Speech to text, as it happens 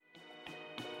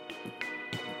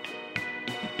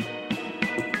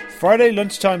Friday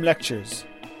lunchtime lectures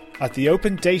at the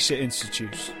Open Data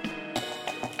Institute.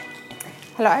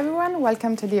 Hello everyone,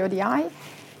 welcome to the ODI.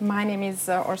 My name is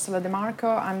Ursula De Marco.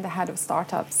 I'm the head of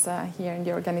startups here in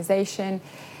the organization.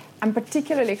 I'm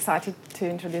particularly excited to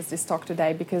introduce this talk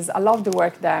today because a lot of the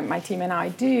work that my team and I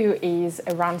do is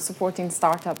around supporting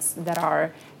startups that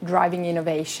are driving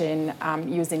innovation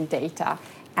using data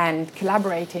and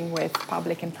collaborating with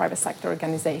public and private sector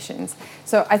organizations.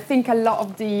 So I think a lot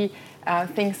of the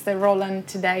things that Roland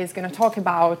today is going to talk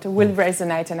about will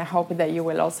resonate, and I hope that you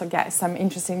will also get some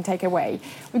interesting takeaway.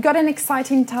 We've got an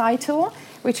exciting title,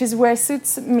 which is Where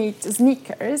Suits Meet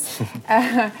Sneakers.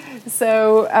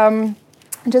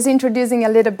 Just introducing a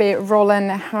little bit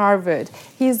Roland Harwood.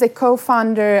 He's the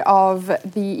co-founder of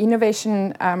the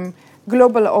innovation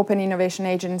global open innovation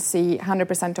agency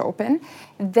 100% Open.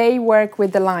 They work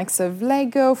with the likes of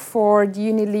Lego, Ford,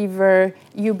 Unilever,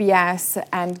 UBS,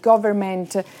 and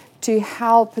government to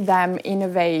help them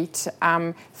innovate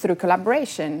through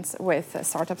collaborations with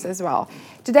startups as well.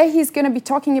 Today he's going to be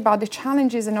talking about the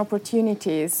challenges and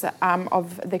opportunities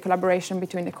of the collaboration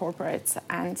between the corporates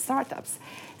and startups.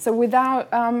 So without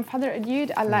further ado,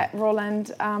 I'll let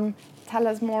Roland tell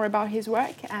us more about his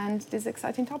work and this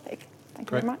exciting topic. Thank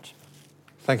you very much.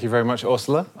 Thank you very much,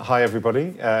 Ursula. Hi,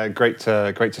 everybody. Great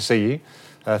to see you.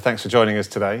 Thanks for joining us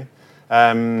today.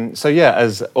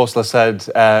 As Ursula said,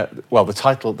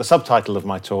 the subtitle of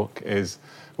my talk is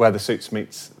Where the Suits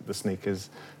Meets the Sneakers.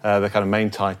 The kind of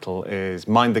main title is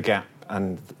Mind the Gap,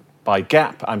 and by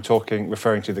gap, I'm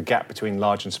referring to the gap between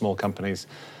large and small companies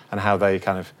and how they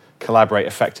kind of collaborate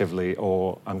effectively,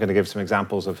 or I'm going to give some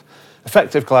examples of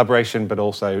effective collaboration, but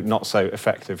also not so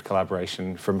effective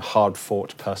collaboration from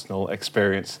hard-fought personal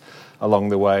experience along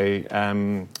the way.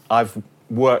 I've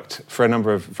worked for a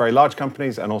number of very large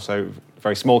companies and also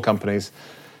very small companies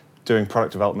doing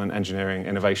product development, engineering,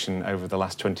 innovation over the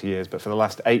last 20 years. But for the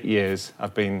last 8 years,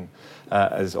 I've been,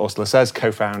 as Ursula says,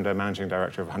 co-founder, managing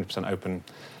director of 100% Open.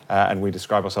 And we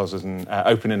describe ourselves as an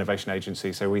open innovation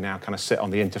agency. So we now kind of sit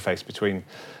on the interface between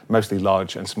mostly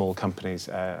large and small companies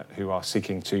who are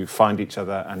seeking to find each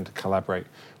other and collaborate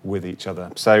with each other.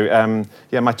 So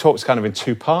my talk's kind of in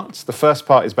two parts. The first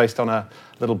part is based on a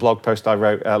little blog post I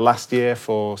wrote last year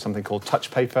for something called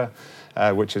Touch Paper,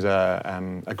 which is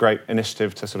a great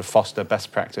initiative to sort of foster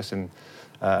best practice in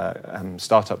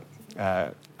startup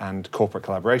and corporate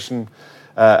collaboration.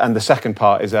 And the second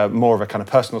part is more of a kind of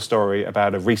personal story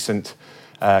about a recent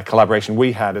collaboration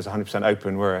we had as 100%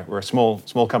 Open. We're a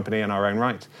small company in our own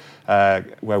right,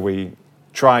 where we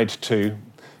tried to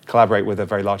collaborate with a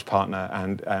very large partner,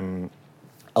 and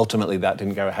ultimately that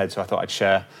didn't go ahead. So I thought I'd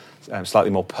share slightly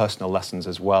more personal lessons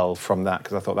as well from that,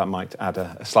 because I thought that might add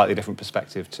a slightly different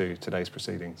perspective to today's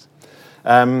proceedings.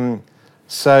 It's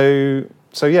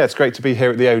great to be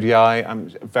here at the ODI.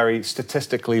 I'm a very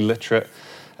statistically literate,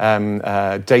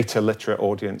 data literate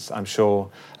audience, I'm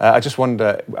sure. I just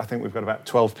wonder, I think we've got about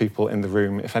 12 people in the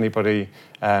room. If anybody,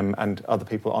 and other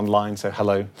people online, so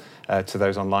hello to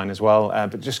those online as well.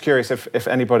 But just curious if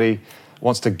anybody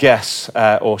wants to guess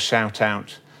or shout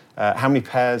out, how many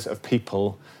pairs of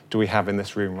people do we have in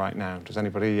this room right now? Does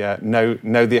anybody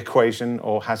know the equation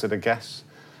or hazard a guess?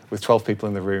 With 12 people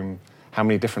in the room, how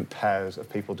many different pairs of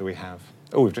people do we have?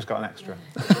 Oh, we've just got an extra.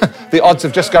 The odds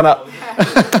have just gone up.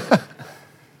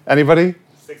 Anybody?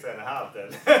 6.5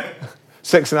 then.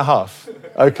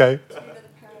 6.5. Okay.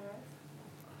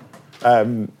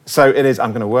 So it is,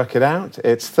 I'm going to work it out.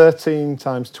 It's 13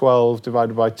 times 12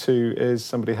 divided by 2 is,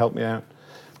 somebody help me out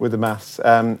with the maths.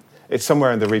 It's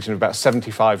somewhere in the region of about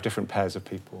 75 different pairs of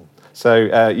people.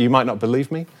 So you might not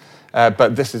believe me,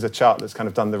 but this is a chart that's kind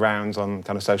of done the rounds on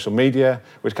kind of social media,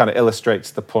 which kind of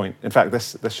illustrates the point. In fact,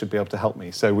 this should be able to help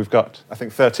me. So we've got, I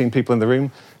think, 13 people in the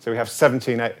room. So we have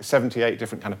 78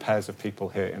 different kind of pairs of people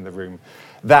here in the room.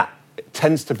 That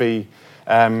tends to be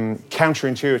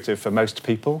counterintuitive for most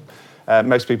people.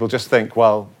 Most people just think,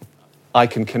 well, I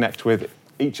can connect with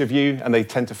each of you, and they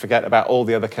tend to forget about all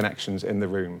the other connections in the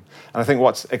room. And I think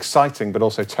what's exciting but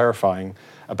also terrifying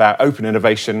about open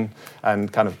innovation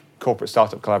and kind of corporate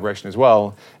startup collaboration as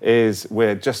well is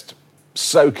we're just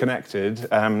so connected,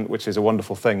 which is a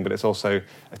wonderful thing, but it's also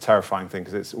a terrifying thing,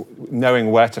 because it's knowing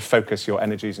where to focus your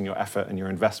energies and your effort and your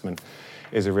investment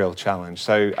is a real challenge.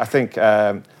 So I think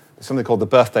there's something called the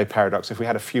birthday paradox. If we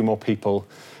had a few more people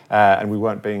and we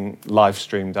weren't being live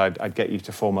streamed, I'd get you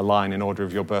to form a line in order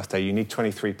of your birthday. You need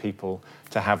 23 people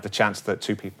to have the chance that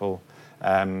 2 people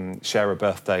share a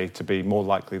birthday to be more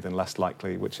likely than less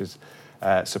likely, which is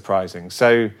surprising.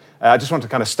 So I just want to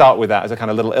kind of start with that as a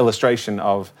kind of little illustration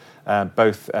of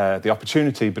both the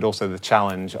opportunity but also the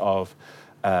challenge of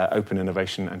open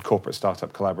innovation and corporate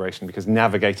startup collaboration, because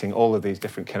navigating all of these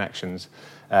different connections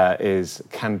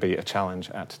can be a challenge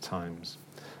at times.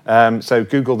 So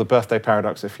Google the birthday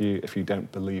paradox if you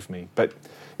don't believe me. But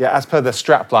yeah, as per the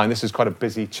strapline, this is quite a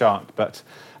busy chart. But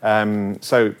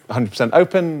so 100%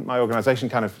 open. My organisation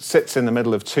kind of sits in the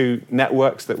middle of two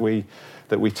networks that we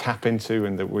tap into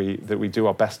and that we do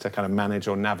our best to kind of manage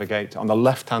or navigate. On the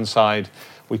left-hand side,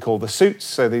 we call the suits.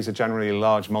 So these are generally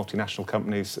large multinational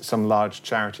companies, some large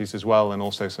charities as well, and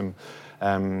also some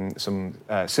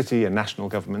city and national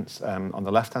governments on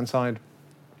the left-hand side.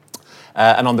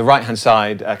 And on the right-hand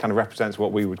side kind of represents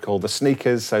what we would call the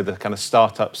sneakers, so the kind of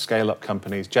startup, scale-up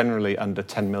companies, generally under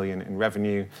 10 million in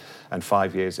revenue and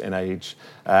 5 years in age.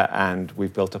 And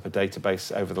we've built up a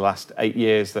database over the last 8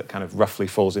 years that kind of roughly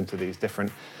falls into these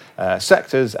different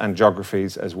sectors and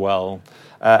geographies as well.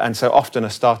 And so often a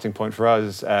starting point for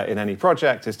us in any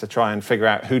project is to try and figure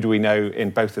out who do we know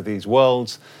in both of these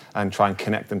worlds and try and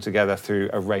connect them together through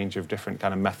a range of different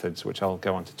kind of methods, which I'll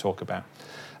go on to talk about.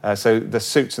 So the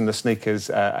suits and the sneakers,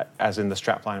 as in the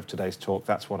strapline of today's talk,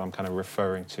 that's what I'm kind of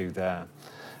referring to there.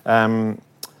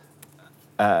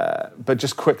 But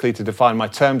just quickly to define my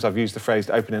terms, I've used the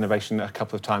phrase open innovation a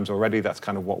couple of times already. That's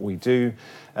kind of what we do.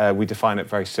 We define it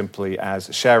very simply as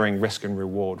sharing risk and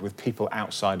reward with people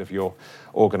outside of your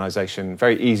organization.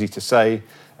 Very easy to say,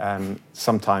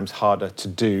 sometimes harder to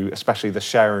do, especially the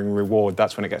sharing reward.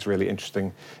 That's when it gets really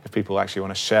interesting, if people actually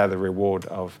want to share the reward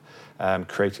of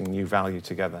creating new value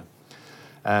together.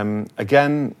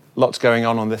 Again, lots going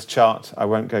on this chart. I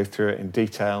won't go through it in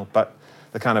detail, but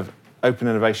the kind of open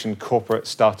innovation corporate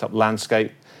startup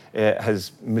landscape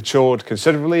has matured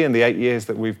considerably in the 8 years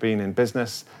that we've been in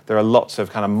business. There are lots of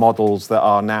kind of models that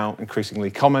are now increasingly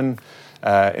common.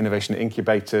 Innovation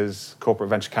incubators,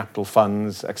 corporate venture capital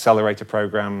funds, accelerator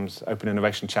programs, open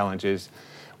innovation challenges.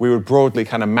 We would broadly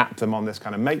kind of map them on this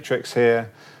kind of matrix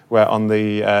here, where on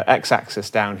the x-axis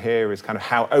down here is kind of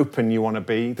how open you want to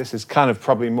be. This is kind of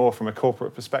probably more from a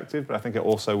corporate perspective, but I think it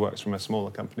also works from a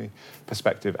smaller company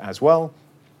perspective as well.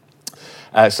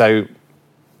 So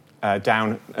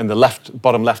down in the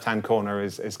bottom left-hand corner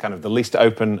is kind of the least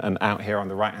open, and out here on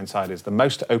the right-hand side is the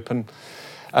most open.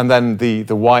 And then the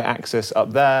y-axis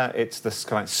up there, it's this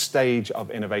kind of stage of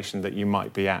innovation that you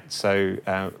might be at. So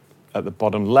at the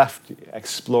bottom left,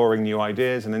 exploring new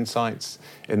ideas and insights.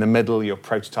 In the middle, you're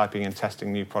prototyping and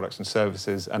testing new products and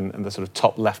services. And the sort of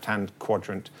top left-hand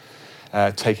quadrant,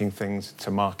 taking things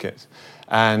to market.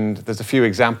 And there's a few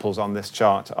examples on this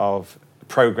chart of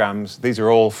programs. These are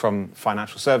all from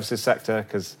financial services sector,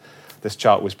 because this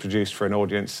chart was produced for an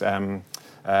audience in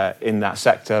that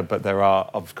sector. But there are,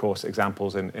 of course,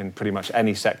 examples in pretty much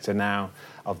any sector now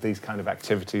of these kind of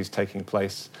activities taking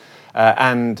place.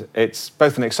 And it's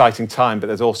both an exciting time, but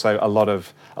there's also a lot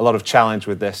of challenge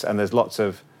with this. And there's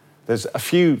a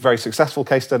few very successful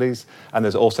case studies, and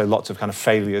there's also lots of kind of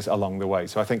failures along the way.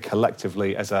 So I think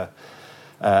collectively, as a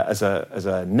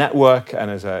network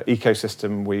and as an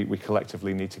ecosystem, we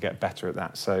collectively need to get better at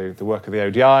that. So the work of the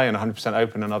ODI and 100%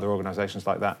 Open and other organisations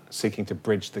like that, seeking to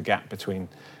bridge the gap between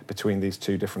these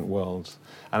two different worlds.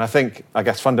 And I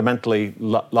guess fundamentally,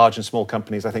 large and small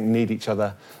companies, I think, need each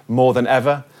other more than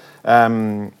ever.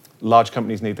 Large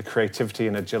companies need the creativity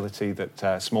and agility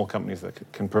that small companies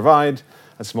can provide,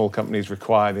 and small companies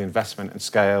require the investment and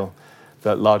scale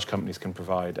that large companies can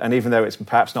provide. And even though it's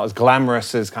perhaps not as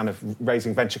glamorous as kind of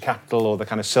raising venture capital or the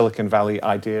kind of Silicon Valley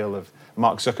ideal of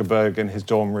Mark Zuckerberg in his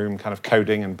dorm room kind of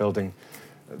coding and building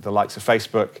the likes of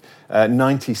Facebook,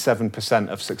 97%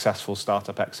 of successful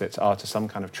startup exits are to some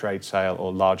kind of trade sale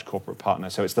or large corporate partner.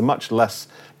 So it's the much less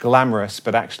glamorous,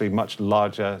 but actually much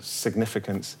larger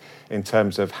significance in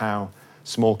terms of how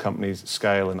small companies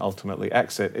scale and ultimately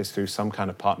exit is through some kind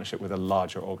of partnership with a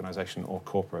larger organization or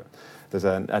corporate. There's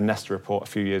a Nesta report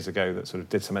a few years ago that sort of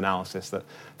did some analysis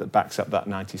that backs up that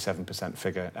 97%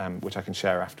 figure, which I can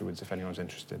share afterwards if anyone's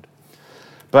interested.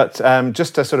 But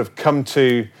just to sort of come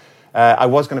to, I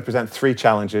was going to present 3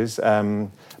 challenges,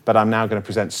 but I'm now going to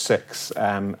present 6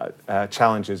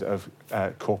 challenges of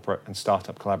corporate and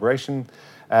startup collaboration.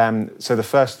 So the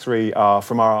first 3 are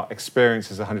from our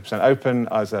experience as 100% Open,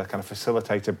 as a kind of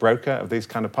facilitator broker of these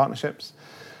kind of partnerships.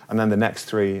 And then the next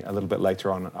 3, a little bit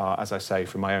later on, are, as I say,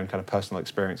 from my own kind of personal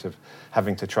experience of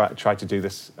having to try to do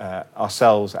this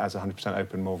ourselves as 100%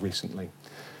 Open more recently.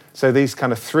 So these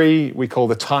kind of 3 we call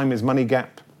the time is money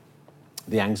gap,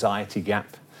 the anxiety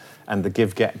gap, and the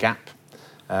give-get gap,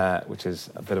 which is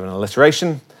a bit of an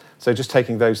alliteration. So just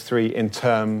taking those 3 in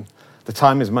turn, the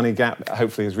time is money gap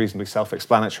hopefully is reasonably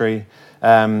self-explanatory.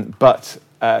 But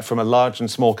from a large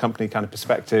and small company kind of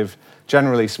perspective,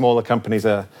 generally smaller companies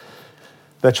are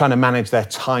they're trying to manage their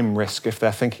time risk if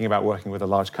they're thinking about working with a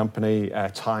large company.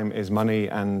 Time is money,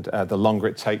 and the longer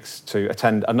it takes to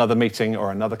attend another meeting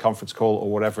or another conference call or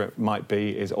whatever it might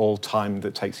be is all time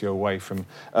that takes you away from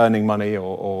earning money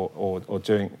or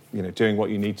doing what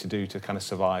you need to do to kind of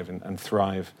survive and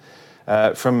thrive.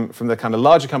 From the kind of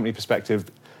larger company perspective,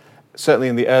 certainly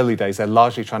in the early days, they're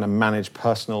largely trying to manage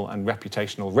personal and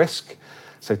reputational risk.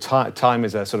 So time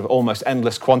is a sort of almost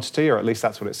endless quantity, or at least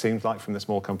that's what it seems like from the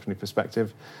small company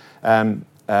perspective.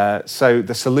 So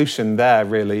the solution there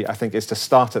really, I think, is to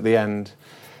start at the end,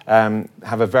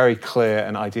 have a very clear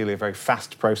and ideally a very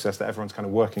fast process that everyone's kind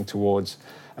of working towards.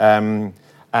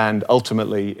 And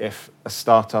ultimately, if a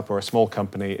startup or a small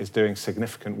company is doing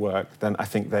significant work, then I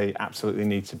think they absolutely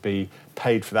need to be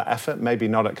paid for that effort. Maybe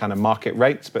not at kind of market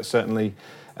rates, but certainly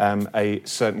a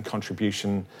certain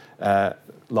contribution.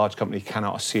 Large company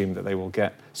cannot assume that they will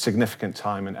get significant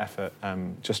time and effort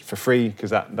just for free, because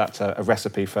that's a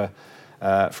recipe for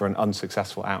an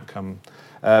unsuccessful outcome.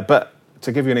 But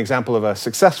to give you an example of a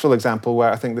successful example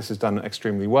where I think this is done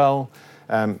extremely well,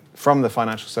 from the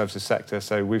financial services sector.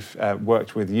 So we've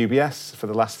worked with UBS for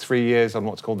the last 3 years on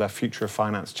what's called their Future of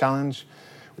Finance Challenge,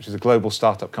 which is a global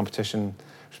startup competition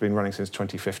which has been running since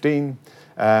 2015.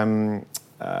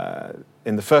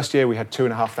 In the first year, we had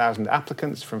 2,500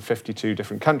 applicants from 52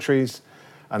 different countries,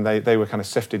 and they were kind of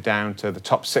sifted down to the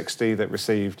top 60 that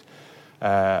received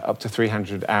up to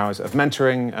 300 hours of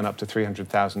mentoring and up to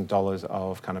 $300,000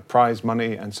 of kind of prize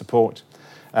money and support.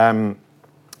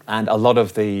 And a lot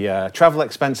of the travel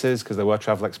expenses, because there were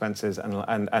travel expenses,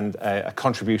 and a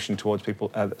contribution towards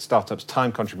startups'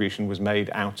 time contribution was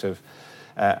made out of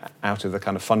the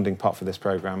kind of funding pot for this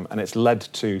program. And it's led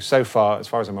to, so far, as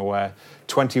far as I'm aware,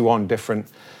 21 different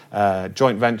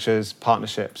joint ventures,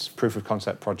 partnerships, proof of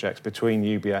concept projects between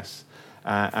UBS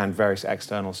and various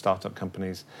external startup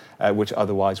companies, which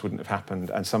otherwise wouldn't have happened,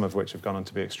 and some of which have gone on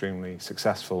to be extremely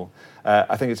successful.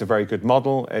 I think it's a very good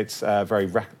model. It's very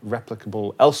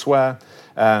replicable elsewhere,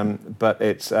 but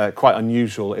it's quite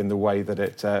unusual in the way that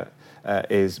it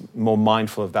is more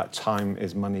mindful of that time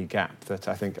is money gap that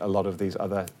I think a lot of these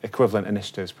other equivalent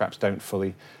initiatives perhaps don't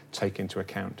fully take into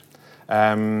account.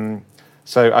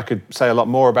 So I could say a lot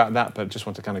more about that, but just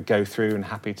want to kind of go through, and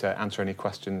happy to answer any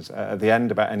questions at the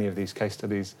end about any of these case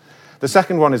studies. The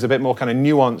second one is a bit more kind of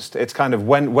nuanced. It's kind of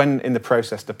when in the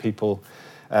process do people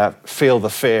feel the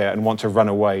fear and want to run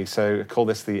away. So I call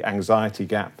this the anxiety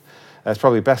gap. It's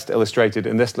probably best illustrated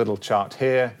in this little chart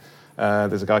here.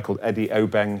 There's a guy called Eddie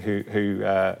Obeng who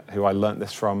I learnt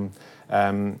this from,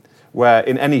 where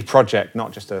in any project,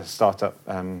 not just a startup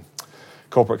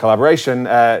corporate collaboration,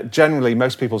 generally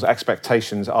most people's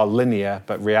expectations are linear,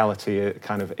 but reality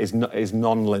kind of is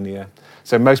non-linear.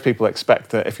 So most people expect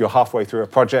that if you're halfway through a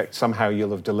project, somehow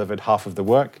you'll have delivered half of the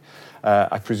work.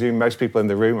 I presume most people in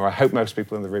the room, or I hope most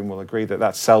people in the room will agree that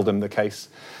that's seldom the case.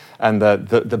 And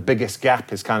the biggest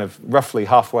gap is kind of roughly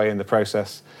halfway in the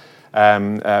process,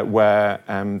 where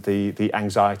the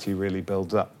anxiety really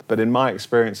builds up. But in my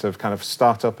experience of kind of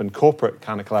startup and corporate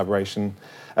kind of collaboration,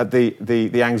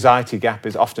 the anxiety gap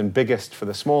is often biggest for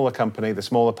the smaller company, the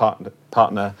smaller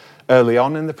partner early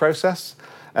on in the process.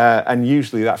 And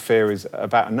usually that fear is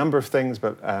about a number of things,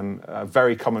 but a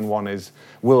very common one is,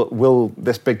 will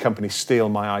this big company steal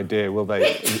my idea? Will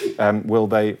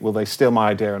they steal my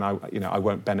idea, and I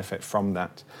won't benefit from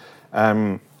that?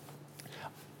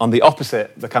 On the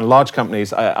opposite, the kind of large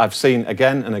companies, I've seen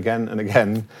again and again and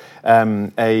again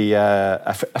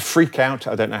a freak out.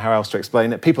 I don't know how else to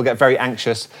explain it. People get very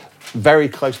anxious, very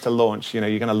close to launch. You're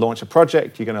going to launch a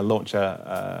project, you're going to launch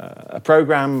a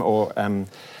program,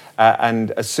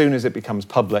 and as soon as it becomes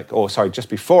public, just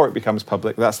before it becomes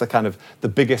public, that's the kind of the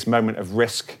biggest moment of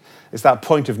risk. It's that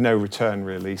point of no return,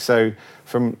 really. So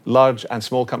from large and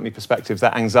small company perspectives,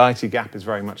 that anxiety gap is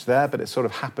very much there, but it sort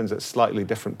of happens at slightly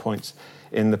different points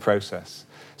in the process.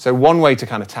 So one way to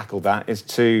kind of tackle that is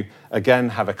to, again,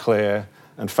 have a clear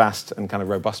and fast and kind of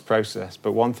robust process.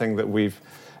 But one thing that we've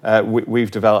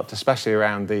developed, especially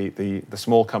around the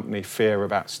small company fear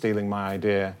about stealing my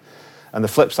idea, and the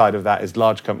flip side of that is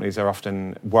large companies are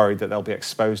often worried that they'll be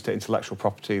exposed to intellectual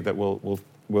property that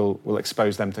will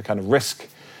expose them to kind of risk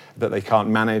that they can't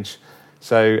manage.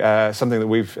 So something that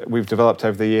we've developed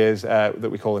over the years that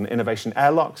we call an innovation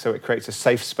airlock. So it creates a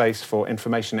safe space for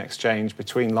information exchange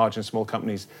between large and small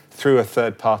companies through a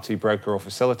third-party broker or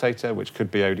facilitator, which could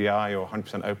be ODI or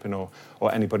 100% open or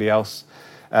anybody else.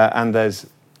 And there's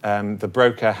the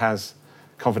broker has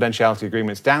confidentiality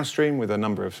agreements downstream with a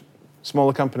number of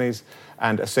smaller companies,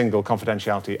 and a single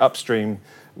confidentiality upstream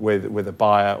with a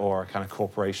buyer or a kind of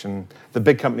corporation. The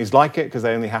big companies like it because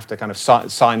they only have to kind of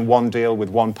sign one deal with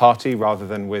one party rather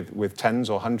than with tens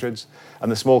or hundreds.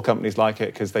 And the small companies like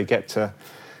it because they get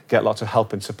lots of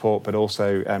help and support, but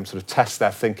also sort of test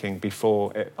their thinking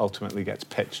before it ultimately gets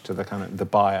pitched to the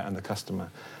buyer and the customer.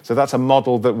 So that's a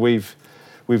model that we've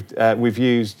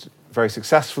used very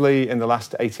successfully in the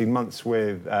last 18 months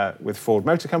with Ford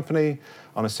Motor Company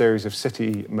on a series of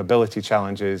city mobility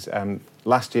challenges.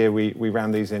 Last year we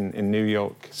ran these in New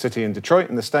York City and Detroit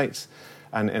in the States,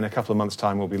 and in a couple of months'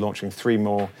 time we'll be launching 3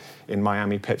 more in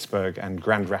Miami, Pittsburgh, and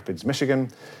Grand Rapids, Michigan.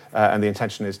 And the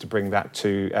intention is to bring that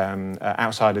to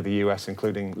outside of the US,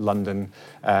 including London,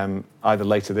 either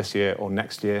later this year or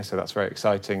next year. So that's very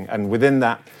exciting. And within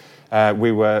that,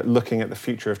 we were looking at the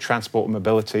future of transport and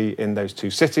mobility in those 2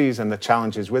 cities and the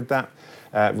challenges with that,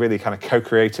 really kind of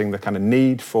co-creating the kind of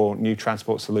need for new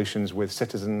transport solutions with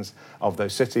citizens of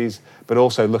those cities, but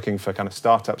also looking for kind of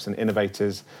startups and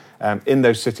innovators in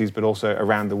those cities, but also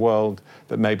around the world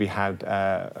that maybe had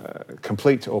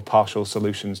complete or partial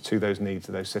solutions to those needs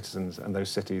of those citizens and those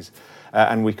cities.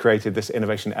 And we created this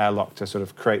innovation airlock to sort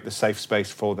of create the safe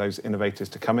space for those innovators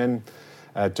to come in,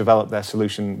 develop their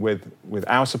solution with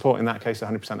our support, in that case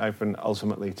 100% open,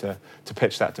 ultimately to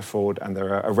pitch that to Ford. And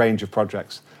there are a range of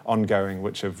projects ongoing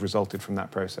which have resulted from that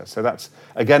process. So that's,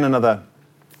 again, another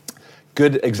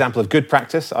good example of good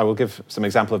practice. I will give some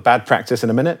example of bad practice in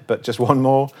a minute, but just one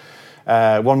more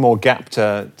gap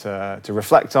to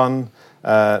reflect on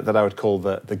that I would call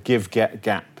the give-get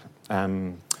gap.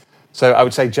 So I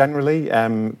would say generally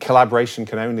collaboration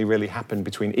can only really happen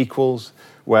between equals,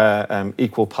 where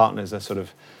equal partners are sort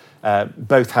of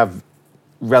both have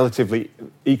relatively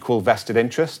equal vested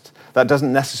interest. That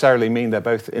doesn't necessarily mean they're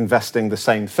both investing the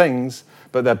same things,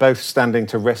 but they're both standing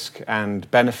to risk and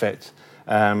benefit,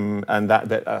 and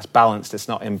that's balanced. It's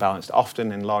not imbalanced.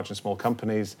 Often in large and small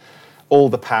companies, all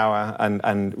the power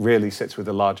and really sits with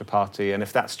the larger party. And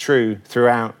if that's true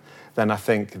throughout, then I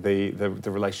think the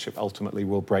relationship ultimately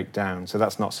will break down. So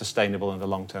that's not sustainable in the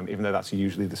long term, even though that's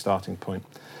usually the starting point.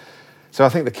 So I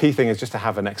think the key thing is just to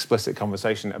have an explicit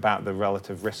conversation about the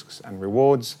relative risks and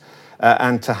rewards,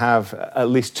 and to have at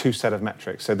least 2 set of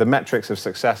metrics. So the metrics of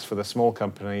success for the small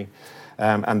company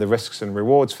and the risks and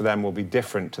rewards for them will be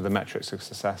different to the metrics of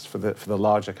success for the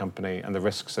larger company and the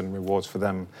risks and rewards for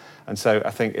them. And so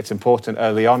I think it's important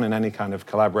early on in any kind of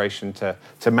collaboration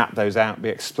to map those out, be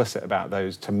explicit about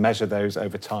those, to measure those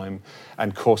over time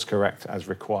and course correct as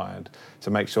required to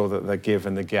make sure that the give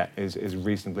and the get is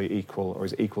reasonably equal, or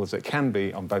as equal as it can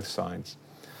be on both sides.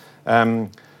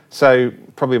 So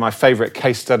probably my favorite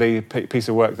case study piece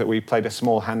of work that we played a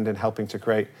small hand in helping to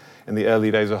create in the early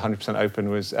days of 100% Open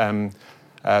was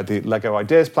the Lego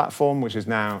Ideas platform, which is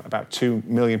now about 2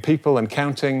 million people and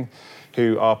counting,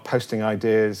 who are posting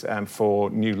ideas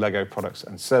for new Lego products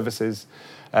and services.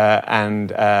 And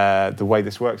the way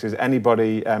this works is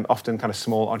anybody, often kind of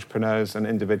small entrepreneurs and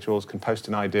individuals, can post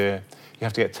an idea. You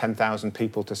have to get 10,000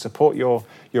 people to support your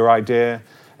idea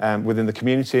within the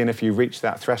community. And if you reach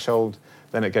that threshold,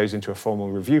 then it goes into a formal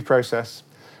review process.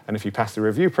 And if you pass the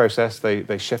review process,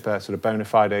 they ship a sort of bona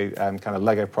fide kind of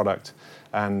Lego product,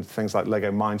 and things like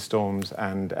Lego Mindstorms,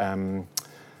 and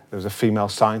there was a female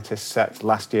scientist set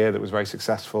last year that was very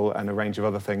successful, and a range of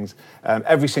other things.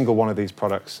 Every single one of these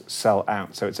products sell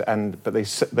out. So but they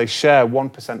share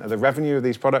 1% of the revenue of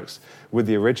these products with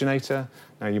the originator.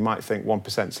 Now you might think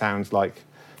 1% sounds like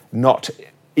not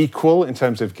equal in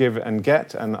terms of give and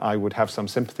get, and I would have some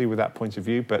sympathy with that point of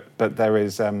view. But there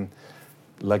is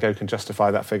Lego can justify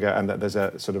that figure, and that there's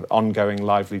a sort of ongoing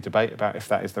lively debate about if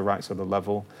that is the right sort of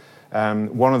level.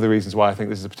 One of the reasons why I think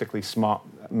this is a particularly smart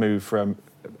move from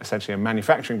essentially a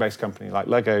manufacturing-based company like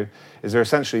Lego is they're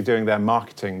essentially doing their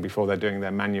marketing before they're doing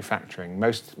their manufacturing.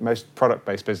 Most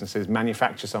product-based businesses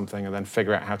manufacture something and then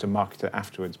figure out how to market it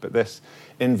afterwards. But this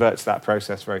inverts that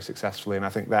process very successfully, and I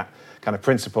think that kind of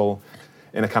principle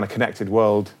in a kind of connected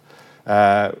world,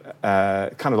 kind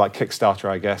of like Kickstarter,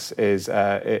 I guess,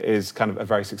 is kind of a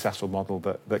very successful model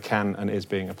that can and is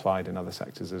being applied in other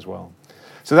sectors as well.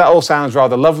 So that all sounds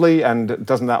rather lovely, and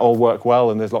doesn't that all work well?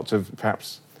 And there's lots of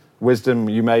perhaps wisdom,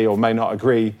 you may or may not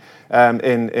agree,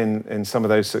 in some of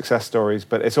those success stories.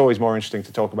 But it's always more interesting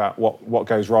to talk about what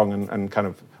goes wrong and kind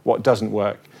of what doesn't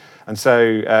work. And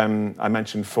so I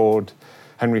mentioned Ford.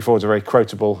 Henry Ford's a very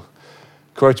quotable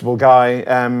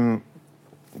guy.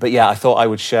 But yeah, I thought I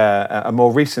would share a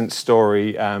more recent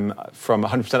story from a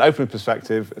 100% Open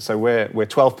perspective. So we're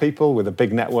 12 people with a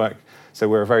big network. So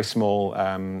we're a very small,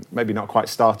 maybe not quite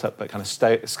startup, but kind of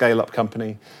scale-up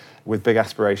company. with big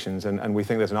aspirations, and we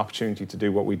think there's an opportunity to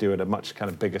do what we do at a much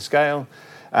kind of bigger scale.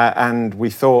 And we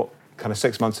thought kind of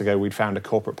 6 months ago we'd found a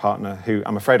corporate partner who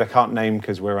I'm afraid I can't name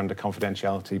because we're under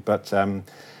confidentiality, but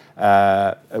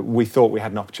we thought we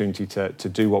had an opportunity to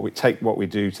do take what we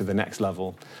do to the next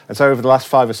level. And so over the last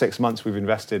 5 or 6 months, we've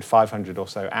invested 500 or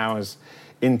so hours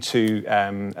into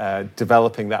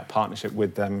developing that partnership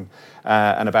with them.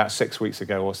 And about 6 weeks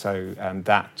ago or so,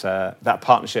 that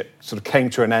partnership sort of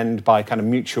came to an end by kind of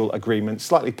mutual agreement,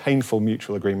 slightly painful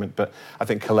mutual agreement, but I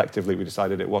think collectively we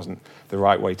decided it wasn't the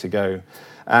right way to go.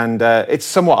 And it's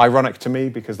somewhat ironic to me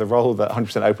because the role that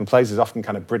 100% Open plays is often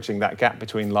kind of bridging that gap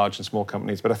between large and small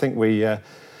companies. But I think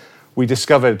we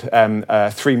discovered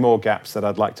 3 more gaps that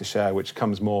I'd like to share, which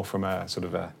comes more from a sort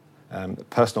of a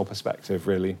personal perspective,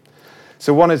 really.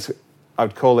 So one is, I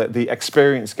would call it the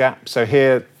experience gap. So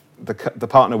here, the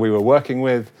partner we were working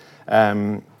with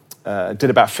did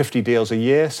about 50 deals a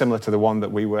year, similar to the one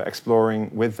that we were exploring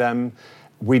with them.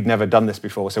 We'd never done this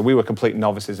before, so we were complete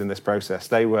novices in this process.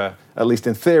 They were, at least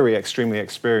in theory, extremely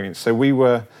experienced. So we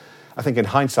were, I think in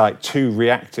hindsight, too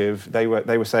reactive. They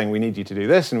were saying, we need you to do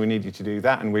this and we need you to do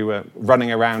that, and we were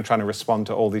running around trying to respond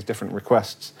to all these different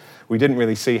requests. We didn't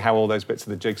really see how all those bits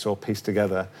of the jigsaw pieced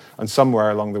together. And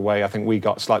somewhere along the way, I think we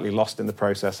got slightly lost in the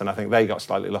process, and I think they got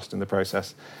slightly lost in the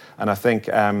process. And I think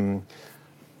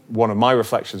one of my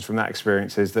reflections from that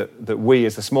experience is that we,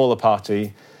 as the smaller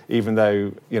party, even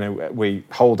though we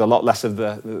hold a lot less of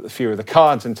the fewer of the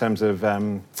cards in terms of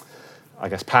I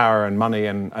guess power and money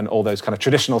and all those kind of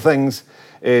traditional things,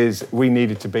 is we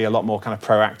needed to be a lot more kind of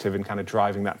proactive in kind of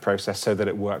driving that process so that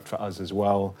it worked for us as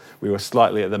well. We were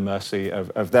slightly at the mercy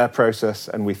of their process,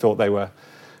 and we thought they were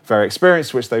very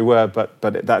experienced, which they were, but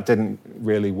that didn't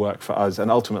really work for us, and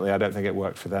ultimately I don't think it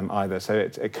worked for them either. So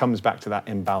it comes back to that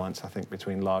imbalance, I think,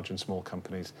 between large and small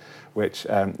companies, which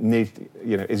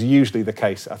is usually the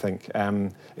case, I think,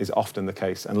 is often the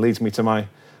case, and leads me to my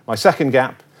second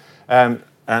gap.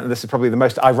 And this is probably the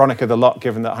most ironic of the lot,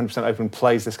 given that 100% Open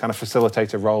plays this kind of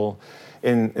facilitator role.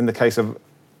 In the case of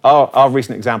our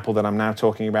recent example that I'm now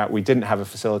talking about, we didn't have a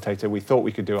facilitator. We thought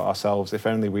we could do it ourselves. If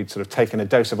only we'd sort of taken a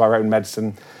dose of our own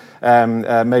medicine,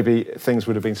 maybe things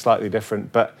would have been slightly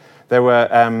different. But there were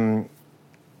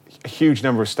a huge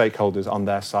number of stakeholders on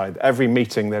their side. Every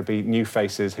meeting, there'd be new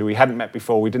faces who we hadn't met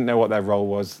before. We didn't know what their role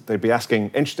was. They'd be asking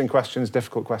interesting questions,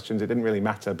 difficult questions. It didn't really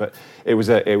matter, but it was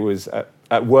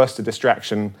at worst a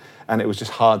distraction, and it was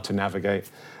just hard to navigate.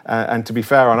 And to be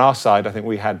fair, on our side, I think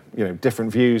we had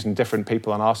different views and different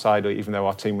people on our side, even though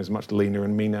our team was much leaner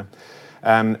and meaner.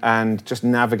 And just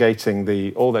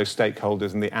navigating all those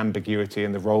stakeholders and the ambiguity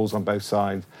and the roles on both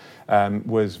sides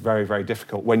was very, very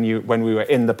difficult when we were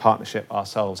in the partnership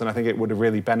ourselves. And I think it would have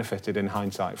really benefited in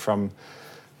hindsight from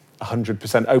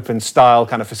 100% open style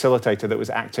kind of facilitator that was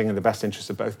acting in the best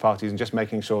interest of both parties and just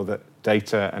making sure that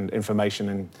data and information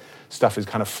and stuff is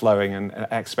kind of flowing and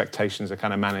expectations are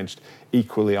kind of managed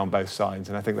equally on both sides.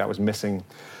 And I think that was missing.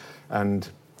 And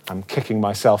I'm kicking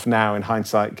myself now in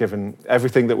hindsight, given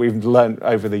everything that we've learned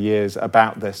over the years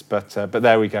about this. But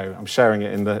there we go. I'm sharing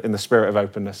it in the spirit of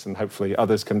openness, and hopefully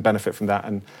others can benefit from that.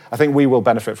 And I think we will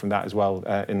benefit from that as well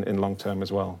in long term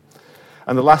as well.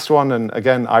 And the last one, and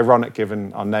again, ironic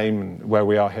given our name and where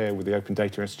we are here with the Open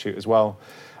Data Institute as well,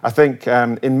 I think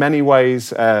in many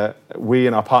ways we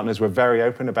and our partners were very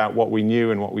open about what we knew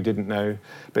and what we didn't know.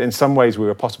 But in some ways we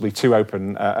were possibly too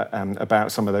open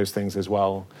about some of those things as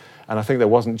well. And I think there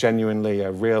wasn't genuinely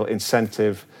a real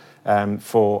incentive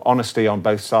for honesty on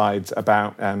both sides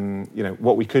about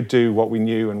what we could do, what we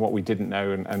knew, and what we didn't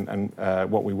know,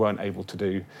 and what we weren't able to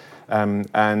do.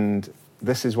 And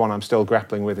this is one I'm still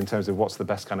grappling with in terms of what's the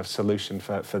best kind of solution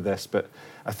for this. But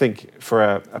I think for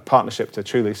a partnership to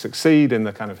truly succeed in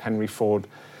the kind of Henry Ford,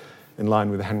 in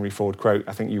line with the Henry Ford quote,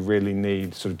 I think you really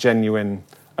need sort of genuine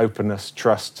openness,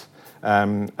 trust,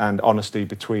 and honesty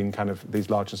between kind of these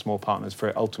large and small partners for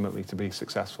it ultimately to be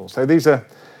successful. So these are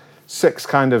 6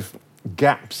 kind of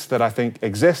gaps that I think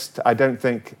exist. I don't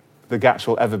think the gaps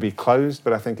will ever be closed,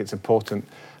 but I think it's important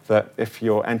that if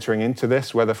you're entering into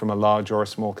this, whether from a large or a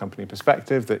small company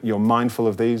perspective, that you're mindful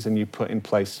of these and you put in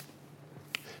place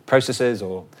processes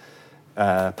or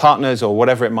partners or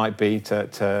whatever it might be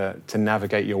to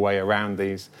navigate your way around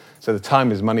these. So the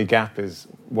time is money gap is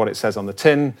what it says on the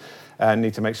tin.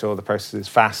 Need to make sure the process is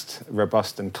fast,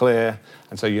 robust, and clear,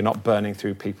 and so you're not burning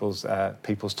through people's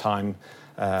time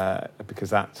because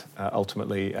that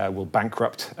ultimately will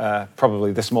bankrupt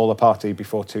probably the smaller party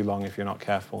before too long if you're not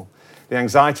careful. The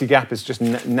anxiety gap is just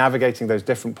navigating those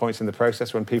different points in the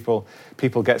process when people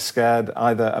get scared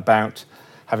either about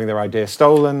having their idea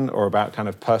stolen or about kind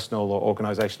of personal or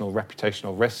organizational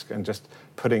reputational risk, and just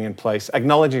putting in place.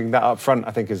 Acknowledging that up front,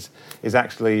 I think, is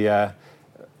actually a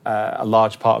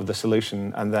large part of the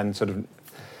solution, and then sort of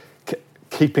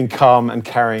keeping calm and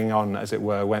carrying on, as it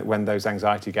were, when those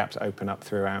anxiety gaps open up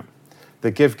throughout. The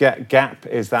give-get gap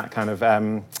is that kind of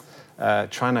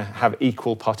trying to have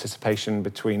equal participation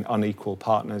between unequal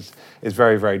partners is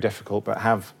very, very difficult, but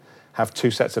have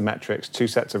two sets of metrics, two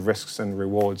sets of risks and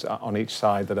rewards on each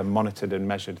side that are monitored and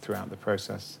measured throughout the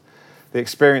process. The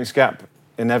experience gap,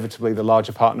 inevitably the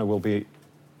larger partner will be,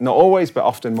 not always, but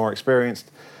often more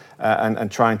experienced,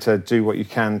 and trying to do what you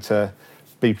can to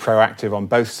be proactive on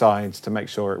both sides to make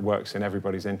sure it works in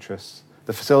everybody's interests.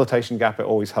 The facilitation gap, it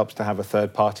always helps to have a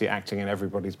third party acting in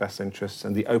everybody's best interests.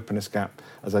 And the openness gap,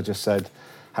 as I just said,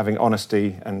 having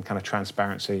honesty and kind of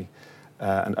transparency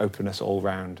and openness all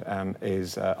round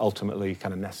is ultimately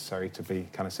kind of necessary to be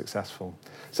kind of successful.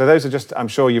 So those are just, I'm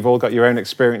sure you've all got your own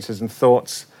experiences and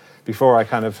thoughts. Before I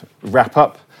kind of wrap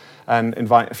up and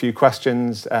invite a few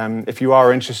questions, if you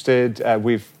are interested,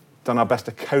 we've done our best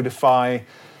to codify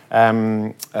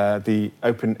the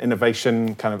open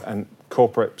innovation kind of and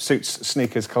corporate suits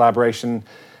sneakers collaboration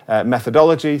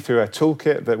methodology through a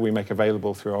toolkit that we make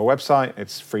available through our website.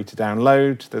 It's free to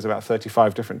download. There's about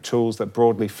 35 different tools that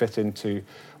broadly fit into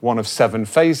one of 7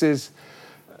 phases,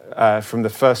 from the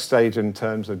first stage in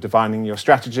terms of defining your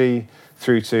strategy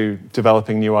through to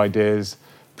developing new ideas,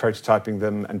 prototyping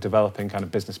them, and developing kind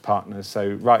of business partners.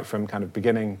 So right from kind of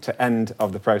beginning to end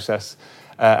of the process.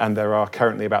 And there are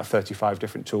currently about 35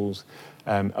 different tools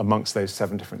amongst those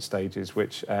 7 different stages,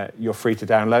 which you're free to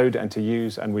download and to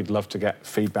use. And we'd love to get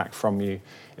feedback from you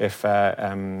if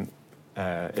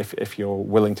you're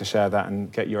willing to share that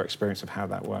and get your experience of how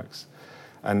that works.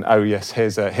 And oh yes,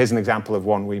 here's an example of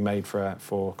one we made for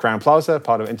Crowne Plaza,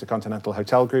 part of Intercontinental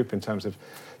Hotel Group, in terms of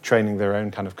training their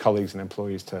own kind of colleagues and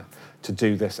employees to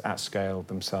do this at scale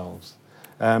themselves.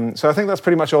 So I think that's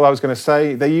pretty much all I was going to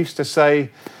say. They used to say,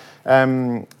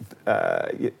 they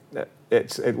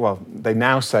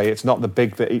now say it's not the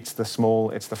big that eats the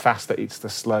small, it's the fast that eats the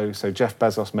slow. So Jeff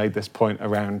Bezos made this point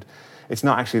around, it's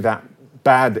not actually that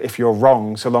bad if you're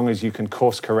wrong, so long as you can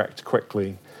course correct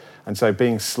quickly. And so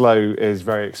being slow is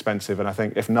very expensive. And I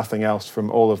think if nothing else,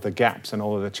 from all of the gaps and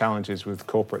all of the challenges with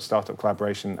corporate startup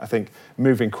collaboration, I think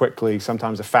moving quickly,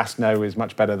 sometimes a fast no is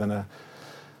much better than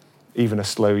even a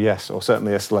slow yes, or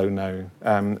certainly a slow no.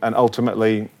 And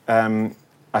ultimately,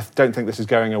 I don't think this is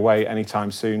going away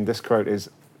anytime soon. This quote is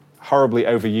horribly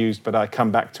overused, but I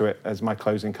come back to it as my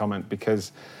closing comment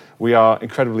because we are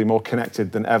incredibly more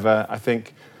connected than ever. I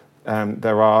think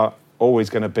there are always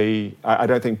going to be, I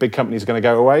don't think big companies are going to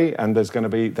go away, and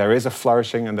there is a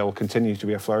flourishing, and there will continue to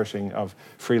be a flourishing of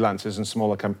freelancers and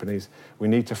smaller companies. We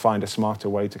need to find a smarter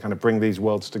way to kind of bring these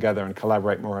worlds together and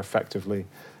collaborate more effectively.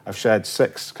 I've shared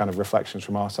 6 kind of reflections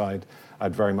from our side.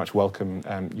 I'd very much welcome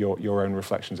your own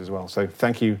reflections as well. So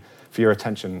thank you for your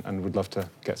attention, and would love to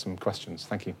get some questions.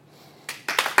 Thank you.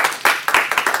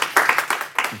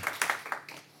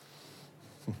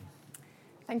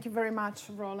 Thank you very much,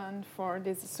 Roland, for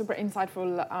this super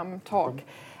insightful talk.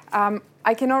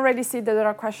 I can already see that there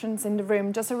are questions in the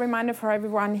room. Just a reminder for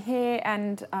everyone here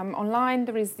and online,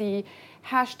 there is the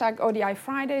hashtag ODI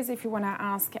Fridays if you want to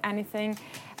ask anything.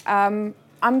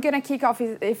 I'm going to kick off,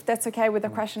 if that's okay, with a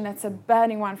question that's a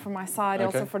burning one from my side,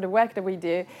 also for the work that we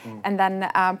do. And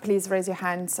then please raise your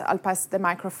hands. I'll pass the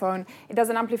microphone. It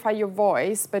doesn't amplify your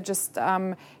voice, but just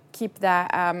keep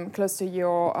that close to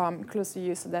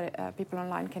you so that people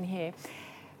online can hear.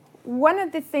 One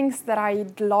of the things that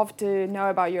I'd love to know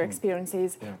about your experience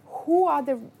is who are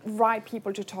the right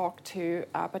people to talk to,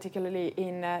 particularly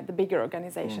in the bigger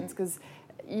organizations? Because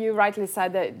you rightly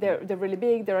said that they're really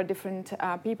big, there are different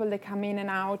people that come in and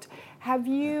out. Have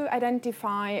you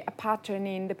identified a pattern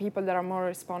in the people that are more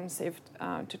responsive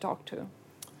to talk to?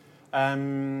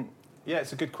 Yeah,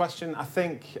 it's a good question. I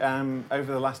think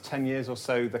over the last 10 years or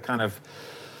so, the kind of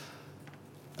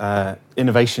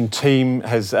innovation team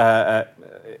is a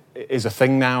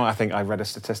thing now. I think I read a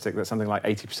statistic that something like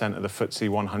 80% of the FTSE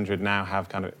 100 now have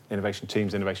kind of innovation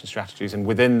teams, innovation strategies, and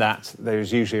within that,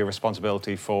 there's usually a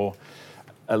responsibility for,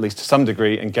 at least to some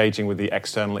degree, engaging with the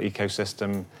external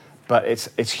ecosystem, but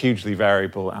it's hugely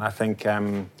variable, and I think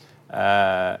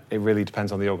it really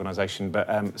depends on the organisation.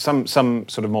 But some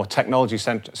sort of more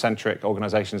technology-centric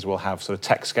organisations will have sort of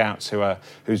tech scouts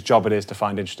whose job it is to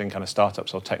find interesting kind of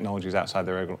startups or technologies outside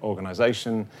their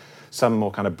organisation. Some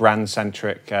more kind of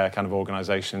brand-centric kind of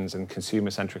organisations and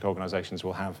consumer-centric organisations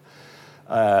will have.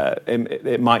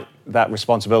 That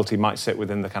responsibility might sit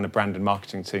within the kind of brand and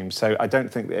marketing team. So I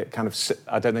don't think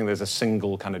there's a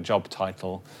single kind of job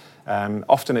title.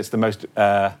 Often it's the most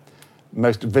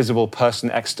most visible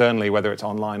person externally, whether it's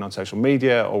online on social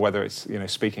media or whether it's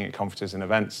speaking at conferences and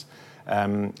events,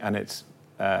 and it's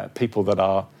people that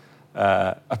are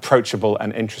approachable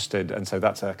and interested, and so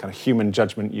that's a kind of human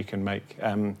judgment you can make.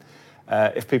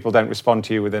 If people don't respond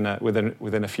to you within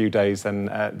a few days,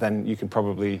 then you can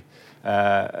probably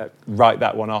write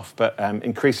that one off. But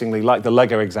increasingly, like the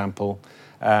Lego example,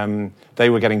 they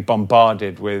were getting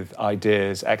bombarded with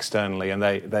ideas externally, and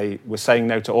they were saying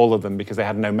no to all of them because they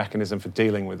had no mechanism for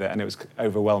dealing with it, and it was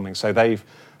overwhelming. So they've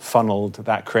funneled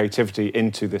that creativity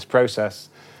into this process,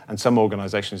 and some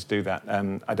organizations do that.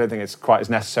 I don't think it's quite as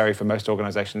necessary for most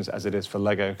organizations as it is for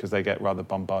Lego, because they get rather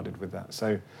bombarded with that.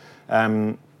 So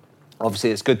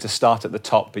obviously it's good to start at the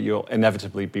top, but you'll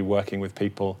inevitably be working with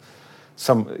people,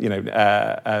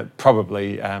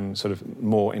 probably sort of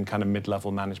more in kind of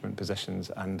mid-level management positions.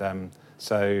 And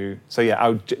so yeah, I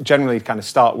would generally kind of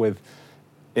start with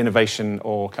innovation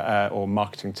or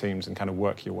marketing teams and kind of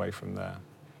work your way from there.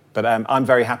 But I'm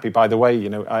very happy, by the way,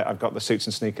 I've got the Suits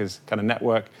and Sneakers kind of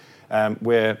network.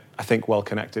 We're, I think, well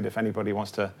connected. If anybody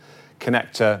wants to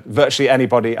connect to virtually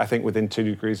anybody, I think within 2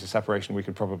 degrees of separation, we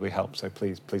could probably help. So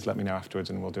please let me know afterwards,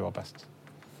 and we'll do our best.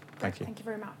 Thank you. Thank you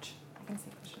very much. I can see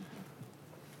a question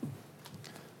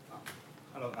here.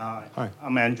 Hello, Hi.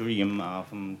 I'm Andrew Yim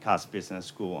from Cass Business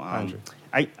School. Andrew.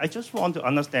 I just want to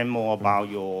understand more about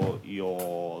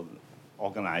your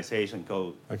organization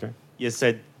code. Okay. You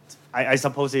said, I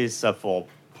suppose it's a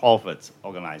for-profit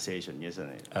organization, isn't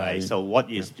it? Right? So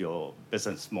what is your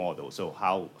business model? So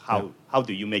how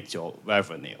do you make your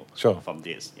revenue from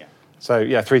this? Yeah. So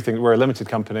yeah, 3 things. We're a limited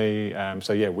company.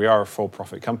 So yeah, we are a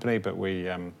for-profit company, but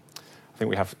I think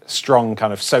we have strong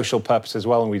kind of social purpose as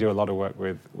well, and we do a lot of work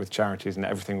with charities, and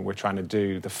everything we're trying to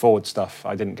do. The forward stuff,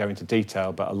 I didn't go into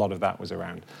detail, but a lot of that was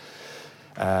around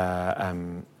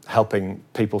helping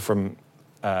people from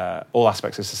all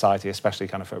aspects of society, especially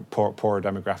kind of for poorer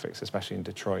demographics, especially in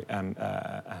Detroit,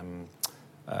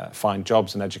 find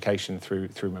jobs and education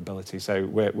through mobility. So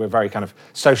we're very kind of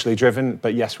socially driven,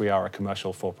 but yes, we are a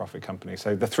commercial for-profit company.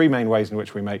 So the 3 main ways in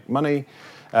which we make money,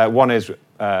 one is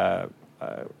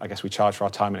I guess we charge for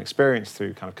our time and experience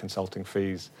through kind of consulting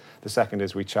fees. The second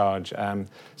is we charge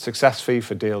success fee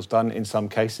for deals done in some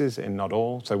cases, in not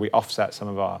all. So we offset some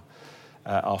of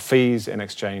our fees in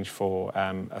exchange for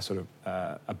a sort of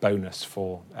a bonus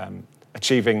for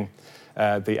achieving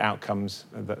the outcomes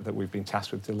that we've been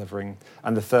tasked with delivering.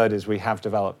 And the third is we have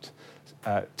developed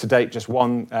to date just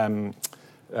one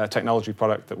technology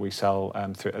product that we sell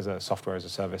through as a software as a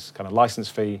service kind of license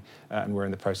fee, and we're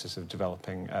in the process of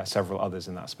developing several others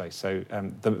in that space. So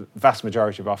the vast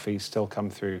majority of our fees still come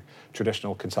through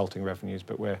traditional consulting revenues,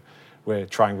 but we're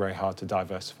trying very hard to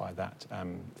diversify that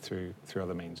through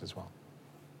other means as well.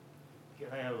 Can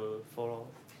I have a follow-up?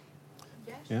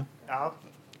 Yes. Yeah.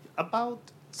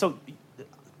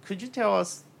 Could you tell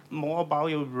us more about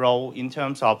your role in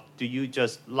terms of, do you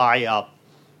just line up,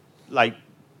 like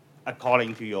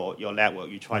according to your network,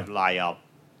 you try to line up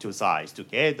 2 sides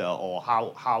together, or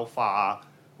how far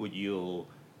would you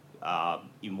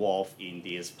involve in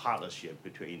this partnership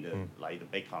between the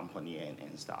big company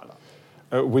and startup?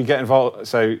 We get involved.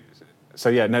 So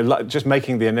yeah, no, just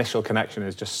making the initial connection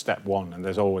is just step 1, and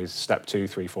there's always step 2,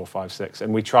 3, 4, 5, 6,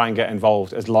 and we try and get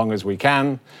involved as long as we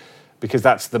can, because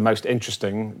that's the most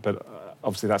interesting. But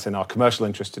obviously, that's in our commercial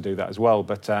interest to do that as well.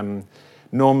 But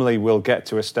normally, we'll get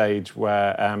to a stage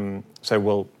where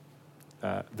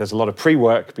there's a lot of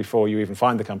pre-work before you even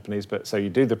find the companies. But so you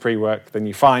do the pre-work, then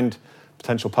you find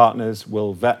potential partners.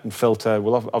 We'll vet and filter.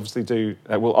 We'll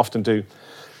often do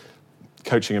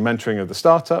coaching and mentoring of the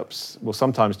startups. We'll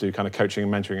sometimes do kind of coaching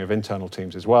and mentoring of internal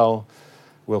teams as well.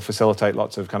 We'll facilitate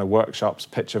lots of kind of workshops,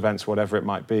 pitch events, whatever it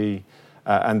might be,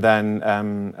 and then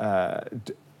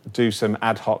do some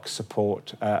ad hoc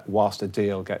support whilst a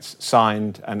deal gets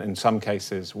signed, and in some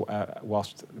cases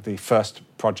whilst the first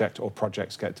project or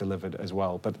projects get delivered as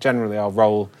well. But generally our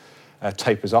role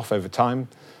tapers off over time,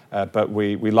 but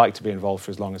we like to be involved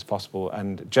for as long as possible,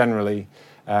 and generally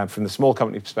from the small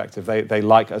company perspective, they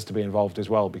like us to be involved as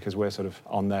well, because we're sort of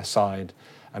on their side,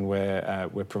 and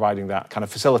we're providing that kind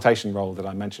of facilitation role that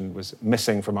I mentioned was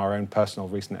missing from our own personal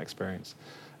recent experience.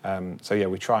 So yeah,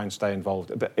 we try and stay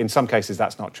involved. But in some cases,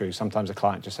 that's not true. Sometimes a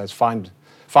client just says, find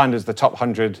us the top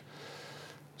 100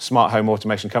 smart home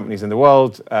automation companies in the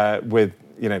world with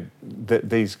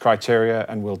these criteria,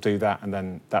 and we'll do that, and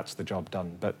then that's the job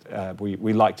done. But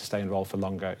we like to stay involved for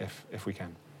longer if we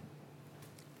can.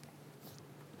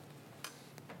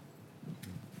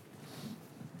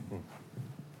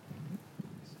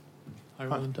 Hi,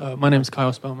 Roland. My name is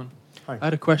Kyle Spellman. Hi. I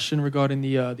had a question regarding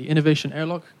the innovation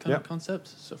airlock kind of Yep. concept.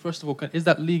 So first of all, is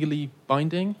that legally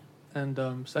binding?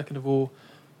 And second of all,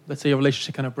 let's say your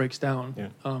relationship kind of breaks down. Yeah.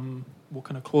 What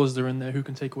kind of clauses are in there? Who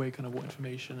can take away kind of what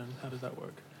information, and how does that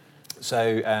work?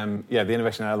 So the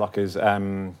innovation airlock is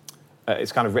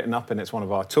it's kind of written up and it's one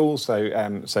of our tools. So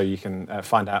you can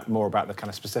find out more about the kind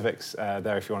of specifics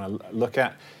there if you want to look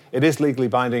at. It is legally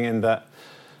binding in that,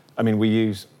 I mean, we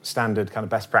use standard kind of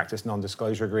best practice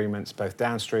non-disclosure agreements, both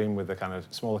downstream with the kind of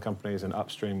smaller companies and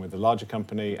upstream with the larger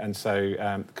company. And so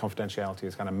confidentiality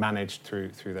is kind of managed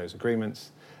through those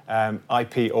agreements.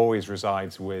 IP always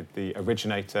resides with the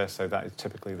originator, so that is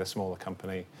typically the smaller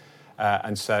company.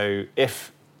 And so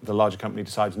if the larger company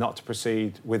decides not to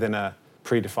proceed within a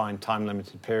predefined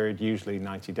time-limited period, usually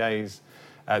 90 days,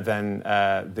 then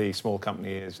the small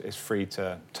company is free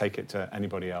to take it to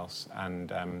anybody else.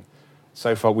 And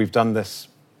so far, we've done this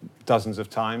dozens of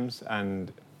times,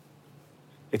 and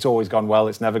it's always gone well.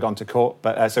 It's never gone to court,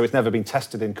 but so it's never been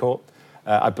tested in court.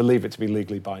 I believe it to be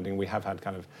legally binding. We have had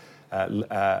kind of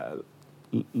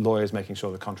lawyers making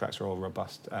sure the contracts are all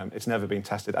robust. It's never been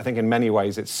tested. I think in many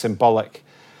ways it's symbolic,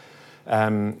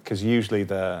 because usually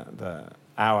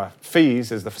our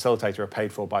fees as the facilitator are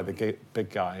paid for by the big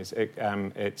guys.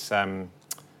 It's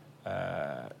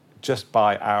just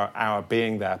by our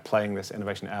being there, playing this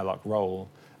innovation airlock role,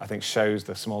 I think shows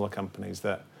the smaller companies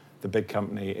that the big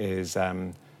company is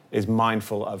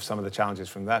mindful of some of the challenges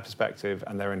from their perspective,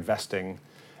 and they're investing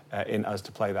in us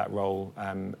to play that role.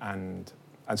 And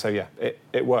so, yeah,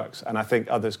 it works. And I think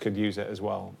others could use it as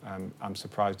well. I'm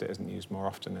surprised it isn't used more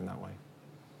often in that way.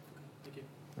 Thank you.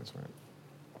 That's right.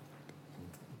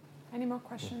 Any more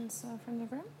questions from the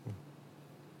room?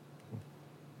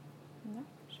 No?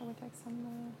 Shall we take some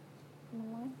from the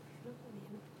line?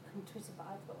 On Twitter, but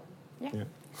I've got one.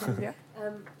 Yeah.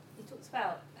 You talked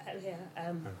about earlier,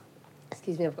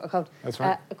 excuse me, I've got a cold. That's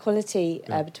right. Equality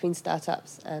between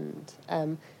startups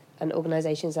and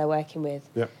organisations they're working with.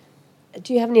 Yeah.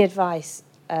 Do you have any advice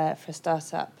for a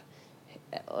startup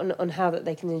on how that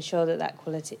they can ensure that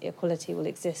equality will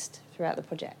exist throughout the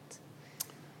project?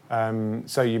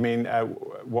 So you mean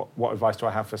what advice do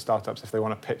I have for startups if they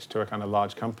want to pitch to a kind of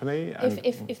large company?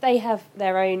 If they have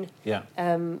their own, yeah.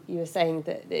 You were saying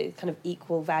that the kind of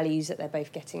equal values that they're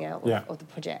both getting out of the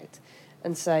project,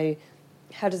 and so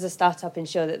how does a startup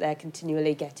ensure that they're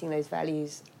continually getting those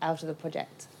values out of the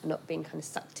project, not being kind of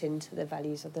sucked into the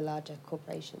values of the larger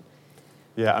corporation?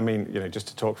 Yeah, I mean, just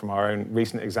to talk from our own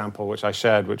recent example, which I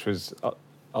shared, which was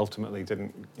ultimately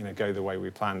didn't go the way we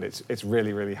planned. It's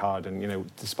really, really hard,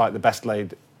 and despite the best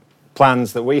laid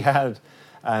plans that we had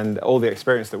and all the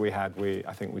experience that we had,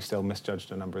 I think we still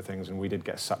misjudged a number of things, and we did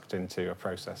get sucked into a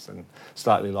process and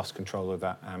slightly lost control of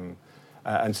that.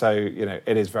 And so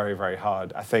it is very, very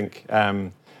hard. I think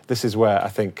this is where I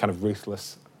think kind of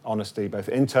ruthless honesty, both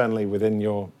internally within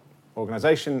your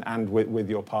organisation and with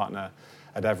your partner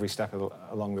at every step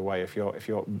along the way. If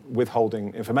you're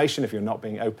withholding information, if you're not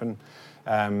being open,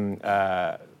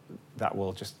 that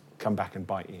will just come back and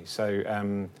bite you. So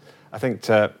I think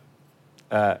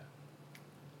I'm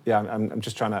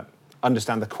just trying to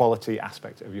understand the quality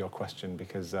aspect of your question,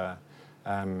 because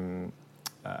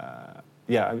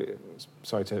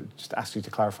sorry to just ask you to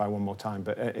clarify one more time,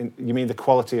 but you mean the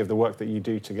quality of the work that you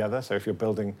do together? So if you're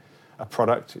building a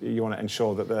product, you want to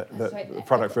ensure that the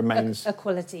product remains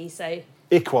equality. So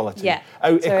equality. Yeah.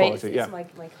 Oh, sorry, equality. it's yeah. My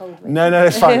cold. No,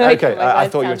 it's fine. Okay, I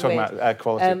thought you were sound talking about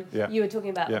quality. You were talking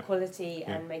about Yeah. equality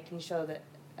and Yeah. making sure that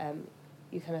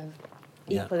you kind of have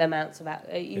equal amounts of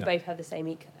you both have the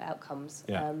same outcomes,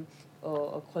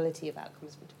 or quality of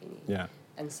outcomes between you. Yeah.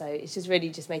 And so it's just really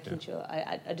just making sure.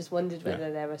 I just wondered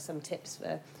whether there were some tips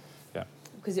for,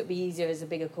 because it would be easier as a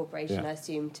bigger corporation, I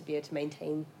assume, to be able to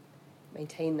maintain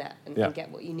that and get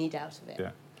what you need out of it.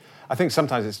 Yeah. I think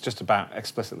sometimes it's just about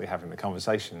explicitly having the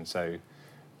conversation. So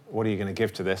what are you going to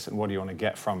give to this, and what do you want to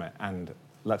get from it? And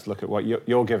let's look at what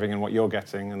you're giving and what you're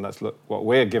getting, and let's look what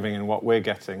we're giving and what we're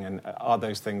getting, and are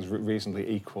those things reasonably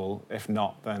equal? If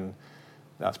not, then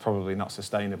that's probably not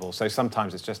sustainable. So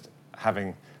sometimes it's just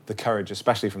having the courage,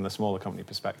 especially from the smaller company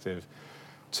perspective,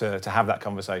 to have that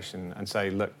conversation and say,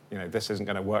 look, this isn't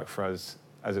going to work for us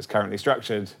as it's currently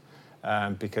structured,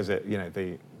 because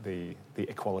the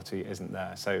equality isn't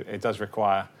there. So it does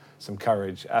require some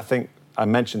courage. I think I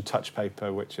mentioned Touch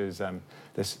Paper, which is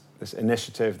this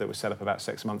initiative that was set up about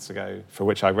 6 months ago, for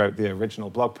which I wrote the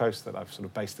original blog post that I've sort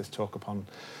of based this talk upon.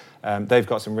 They've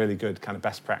got some really good kind of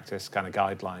best practice kind of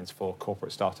guidelines for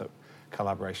corporate startup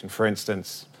collaboration. For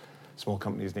instance, small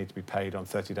companies need to be paid on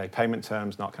 30-day payment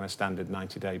terms, not kind of standard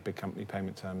 90-day big company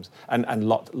payment terms, and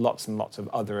lots and lots of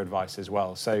other advice as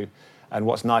well. So, and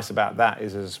what's nice about that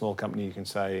is, as a small company, you can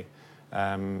say,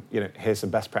 here's some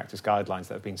best practice guidelines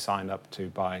that have been signed up to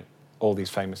by all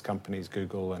these famous companies,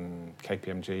 Google and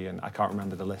KPMG, and I can't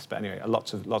remember the list, but anyway,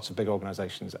 lots of big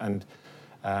organisations, and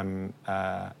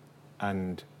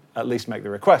at least make the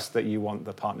request that you want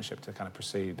the partnership to kind of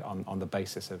proceed on the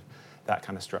basis of that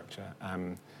kind of structure.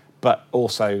 But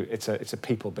also, it's a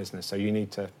people business, so you need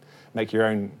to make your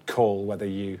own call whether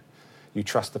you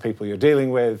trust the people you're dealing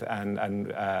with,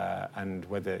 and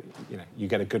whether you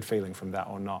get a good feeling from that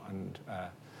or not, and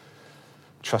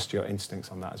trust your instincts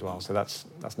on that as well. So that's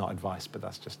not advice, but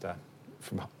that's just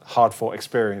from hard-fought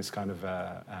experience, kind of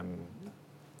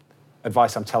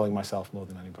advice I'm telling myself more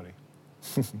than anybody.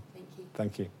 Thank you.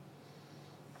 Thank you.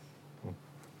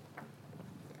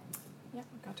 Yeah,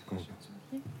 I got a question. I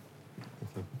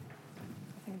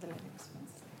think the lady was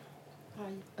first.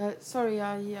 Hi. Sorry,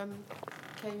 I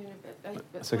came in a bit late,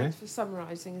 but That's okay. thanks for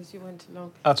summarising as you went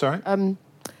along. That's all right.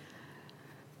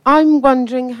 I'm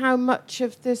wondering how much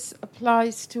of this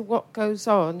applies to what goes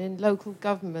on in local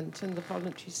government and the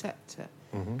voluntary sector,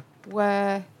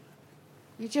 where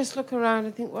you just look around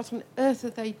and think, what on earth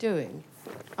are they doing?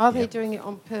 Are they doing it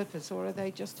on purpose, or are they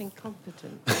just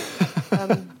incompetent? I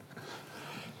mean,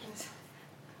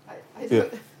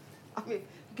 you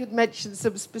could mention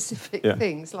some specific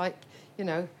things, like,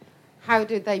 how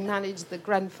did they manage the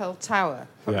Grenfell Tower,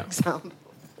 for example?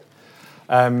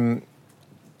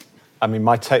 I mean,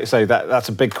 my take. So that's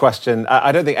a big question.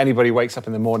 I don't think anybody wakes up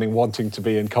in the morning wanting to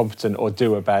be incompetent or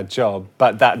do a bad job,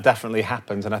 but that definitely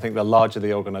happens. And I think the larger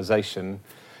the organisation,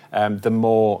 the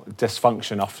more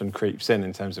dysfunction often creeps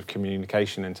in terms of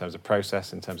communication, in terms of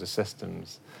process, in terms of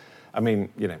systems. I mean,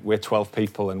 we're 12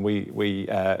 people, and we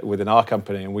within our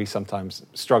company, and we sometimes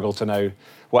struggle to know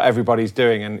what everybody's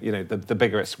doing. And the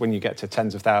bigger it's, when you get to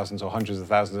tens of thousands or hundreds of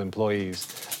thousands of employees,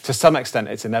 to some extent,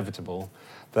 it's inevitable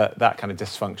that kind of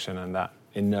dysfunction and that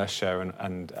inertia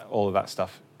and all of that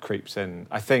stuff creeps in.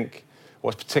 I think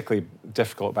what's particularly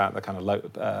difficult about the kind of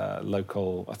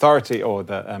local authority or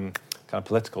the kind of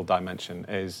political dimension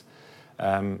is,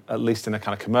 at least in a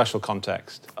kind of commercial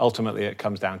context, ultimately it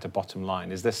comes down to bottom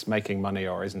line. Is this making money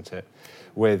or isn't it?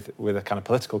 With a kind of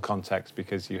political context,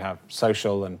 because you have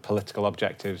social and political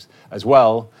objectives as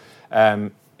well,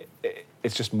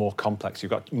 it's just more complex. You've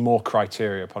got more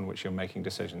criteria upon which you're making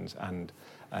decisions, and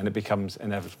it becomes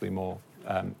inevitably more.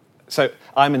 So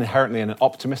I'm inherently an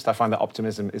optimist. I find that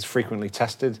optimism is frequently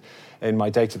tested in my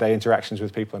day-to-day interactions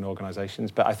with people and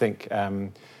organisations. But I think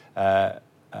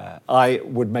I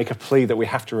would make a plea that we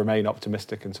have to remain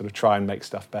optimistic and sort of try and make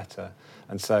stuff better.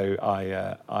 And so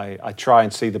I try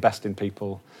and see the best in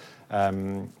people.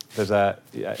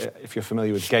 If you're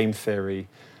familiar with game theory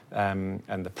and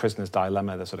the prisoner's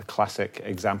dilemma, the sort of classic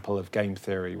example of game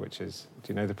theory, which is,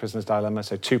 do you know the prisoner's dilemma?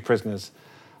 So two prisoners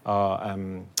are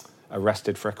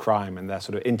arrested for a crime, and they're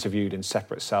sort of interviewed in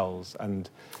separate cells. And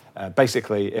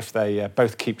basically, if they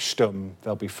both keep stum,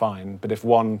 they'll be fine. But if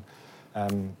one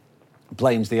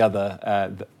blames the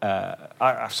other,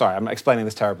 sorry, I'm explaining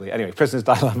this terribly. Anyway, prisoner's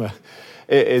dilemma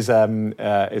is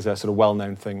a sort of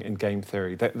well-known thing in game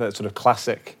theory. The sort of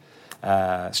classic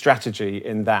strategy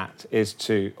in that is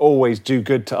to always do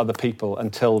good to other people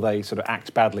until they sort of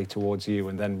act badly towards you,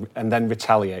 and then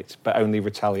retaliate, but only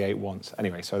retaliate once.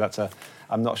 Anyway, so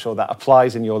I'm not sure that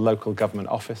applies in your local government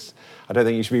office. I don't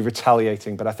think you should be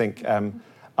retaliating, but I think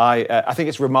I think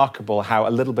it's remarkable how a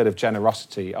little bit of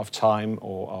generosity, of time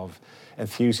or of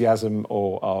enthusiasm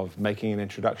or of making an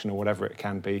introduction or whatever it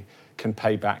can be, can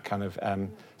pay back kind of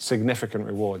significant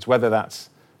rewards, whether that's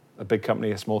a big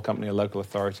company, a small company, a local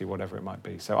authority, whatever it might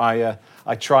be. So I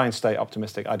try and stay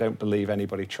optimistic. I don't believe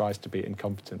anybody tries to be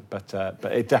incompetent, but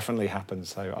it definitely happens.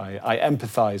 So I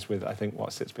empathise with, I think,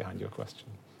 what sits behind your question.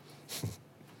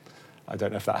 I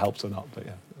don't know if that helps or not, but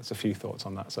yeah, there's a few thoughts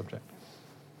on that subject.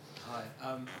 Hi.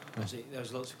 Obviously, there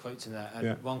was lots of quotes in there,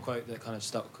 and one quote that kind of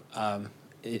stuck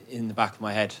in the back of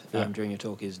my head during your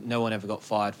talk is, "No one ever got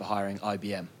fired for hiring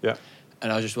IBM." Yeah.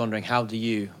 And I was just wondering, how do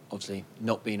you, obviously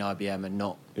not being IBM and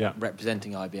not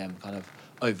representing IBM, kind of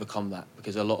overcome that?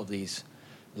 Because a lot of these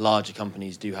larger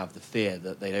companies do have the fear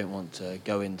that they don't want to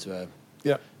go into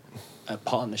a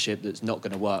partnership that's not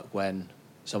going to work when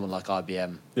someone like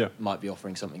IBM might be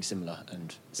offering something similar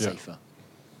and safer.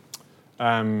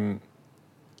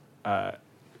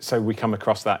 So we come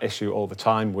across that issue all the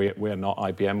time. We're not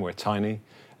IBM, we're tiny.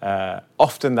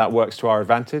 Often that works to our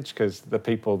advantage, because the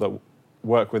people that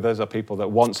work with us are people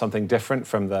that want something different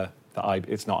from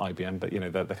it's not IBM, but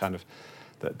the kind of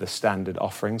the standard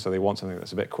offering. So they want something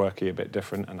that's a bit quirky, a bit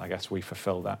different, and I guess we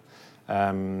fulfill that.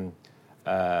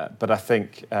 But I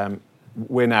think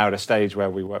we're now at a stage where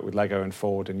we work with Lego and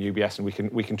Ford and UBS,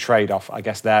 and we can trade off, I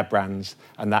guess, their brands,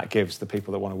 and that gives the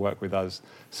people that want to work with us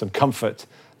some comfort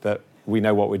that we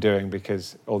know what we're doing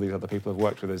because all these other people have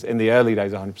worked with us. In the early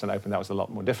days, 100% open, that was a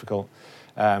lot more difficult.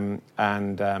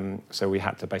 So we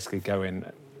had to basically go in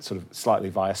sort of slightly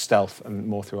via stealth and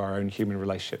more through our own human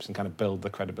relationships and kind of build the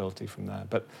credibility from there.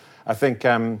 But I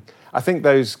think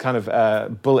those kind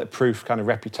of bulletproof kind of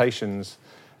reputations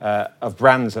of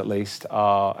brands, at least,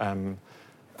 are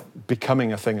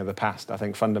becoming a thing of the past. I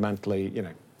think fundamentally,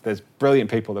 there's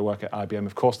brilliant people that work at IBM,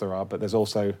 of course there are, but there's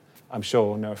also, I'm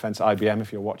sure, no offense to IBM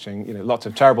if you're watching, lots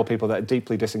of terrible people that are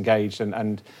deeply disengaged,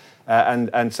 and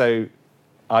so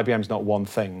IBM's not one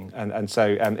thing, and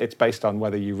so it's based on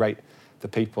whether you rate the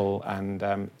people,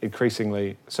 and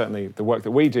increasingly, certainly the work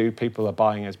that we do, people are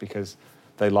buying us because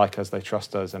they like us, they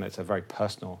trust us, and it's a very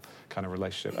personal kind of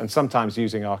relationship. And sometimes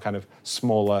using our kind of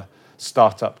smaller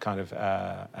startup kind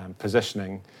of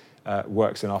positioning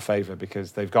works in our favour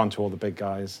because they've gone to all the big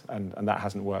guys and that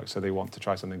hasn't worked, so they want to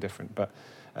try something different. But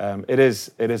it is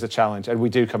a challenge, and we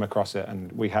do come across it,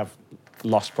 and we have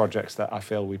lost projects that I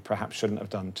feel we perhaps shouldn't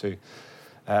have done to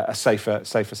a safer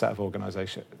set of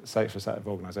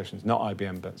organisations, not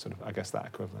IBM, but sort of, I guess, that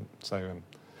equivalent. So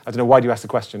I don't know, why do you ask the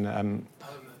question?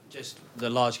 Just the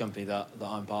large company that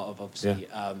I'm part of, obviously,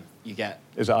 you get...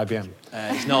 Is it IBM?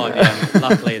 It's not IBM.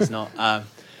 Luckily, it's not.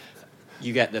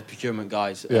 You get the procurement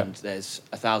guys, and there's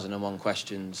 1,001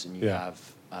 questions, and you have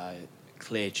a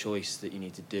clear choice that you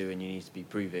need to do, and you need to be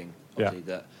proving, obviously,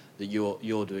 that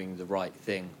you're doing the right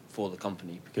thing for the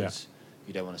company, because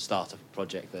you don't want to start a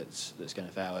project that's going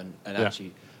to fail. And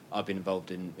actually, I've been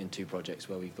involved in 2 projects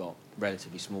where we've got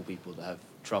relatively small people that have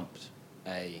trumped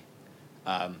a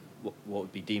what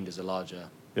would be deemed as a larger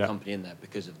company in there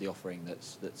because of the offering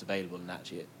that's available, and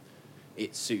actually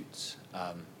it suits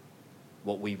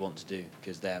what we want to do,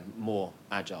 because they're more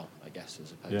agile, I guess,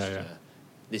 as opposed to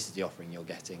this is the offering you're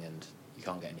getting and you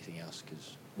can't get anything else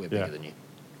because we're bigger than you.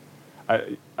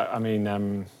 I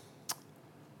mean,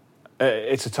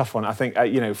 it's a tough one. I think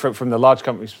from the large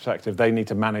company's perspective, they need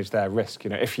to manage their risk.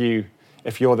 If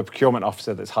you're the procurement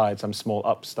officer that's hired some small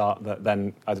upstart that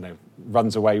then, I don't know,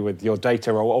 runs away with your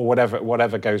data or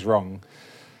whatever goes wrong,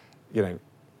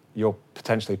 you're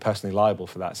potentially personally liable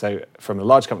for that. So from a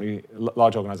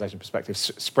large organisation perspective,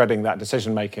 spreading that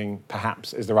decision-making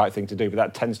perhaps is the right thing to do, but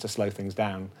that tends to slow things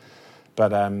down. But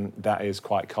that is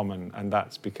quite common, and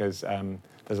that's because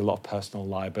there's a lot of personal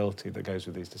liability that goes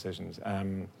with these decisions.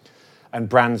 And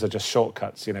brands are just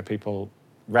shortcuts. People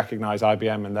recognise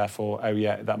IBM and therefore,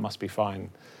 that must be fine.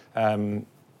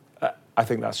 I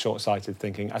think that's short-sighted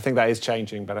thinking. I think that is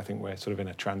changing, but I think we're sort of in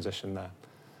a transition there.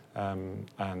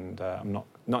 And I'm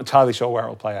not entirely sure where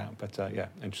it'll play out, but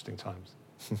interesting times.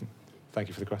 Thank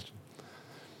you for the question.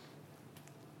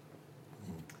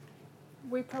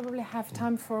 We probably have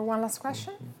time for one last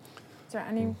question. Is there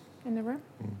any in the room?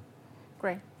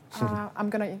 Great. I'm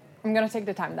gonna take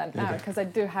the time then because I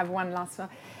do have one last one.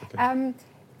 Okay.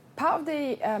 Part of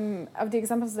the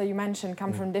examples that you mentioned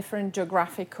come from different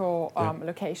geographical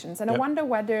locations, and I wonder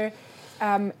whether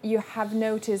you have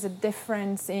noticed a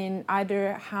difference in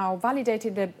either how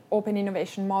validated the open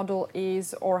innovation model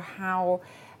is, or how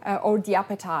or the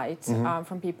appetite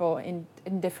from people in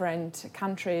different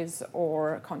countries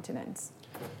or continents.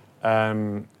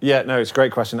 It's a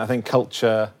great question. I think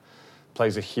culture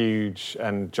plays a huge,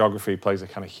 and geography plays a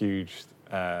kind of huge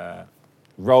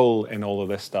role in all of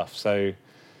this stuff. So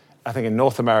I think in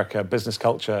North America, business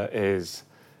culture is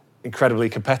incredibly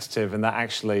competitive, and that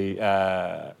actually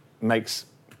makes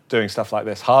doing stuff like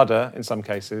this harder in some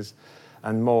cases.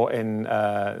 And more in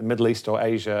Middle East or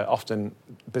Asia, often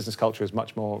business culture is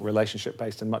much more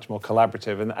relationship-based and much more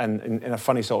collaborative. And in a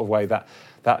funny sort of way, that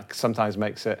sometimes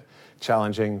makes it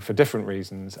challenging for different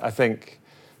reasons. I think,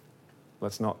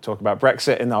 let's not talk about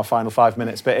Brexit in our final 5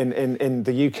 minutes, but in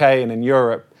the UK and in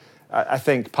Europe, I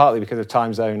think partly because of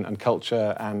time zone and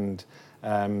culture and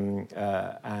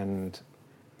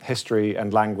history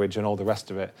and language and all the rest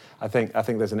of it, I think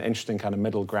there's an interesting kind of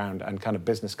middle ground and kind of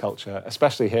business culture,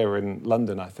 especially here in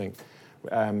London, I think,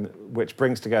 which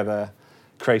brings together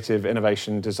creative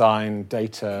innovation, design,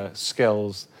 data,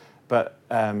 skills, but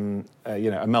a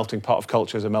melting pot of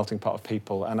cultures, a melting pot of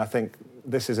people. And I think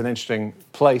this is an interesting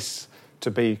place to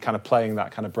be kind of playing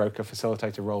that kind of broker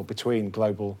facilitator role between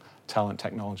global talent,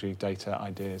 technology, data,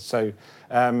 ideas. So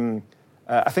I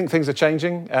think things are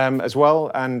changing as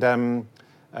well, and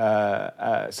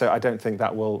so I don't think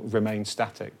that will remain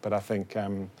static. But I think,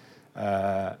 who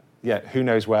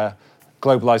knows where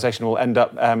globalization will end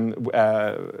up.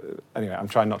 Anyway, I'm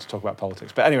trying not to talk about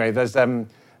politics. But anyway, there's.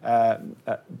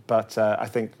 But I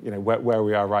think where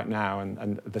we are right now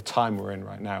and the time we're in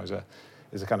right now is a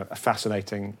kind of a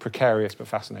fascinating, precarious but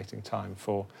fascinating time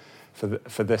for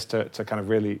this to kind of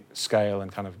really scale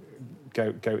and kind of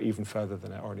go even further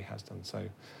than it already has done. So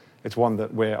it's one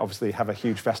that we obviously have a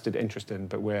huge vested interest in,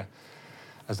 but we're,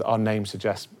 as our name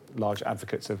suggests, large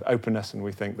advocates of openness, and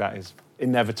we think that is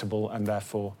inevitable, and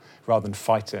therefore, rather than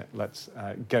fight it, let's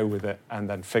go with it and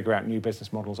then figure out new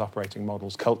business models, operating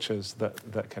models, cultures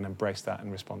that can embrace that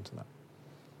and respond to that.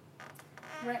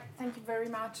 Right. Thank you very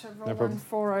much, Roland,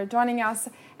 for joining us.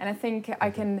 And I think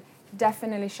I can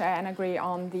definitely share and agree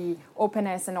on the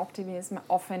openness and optimism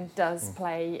often does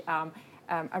play a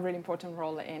really important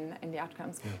role in the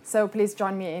outcomes. Yeah. So please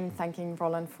join me in thanking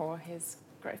Roland for his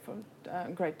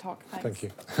great talk. Thanks. Thank you.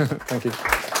 Thank you.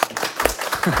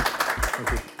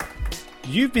 Thank you.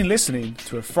 You've been listening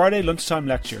to a Friday lunchtime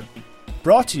lecture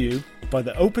brought to you by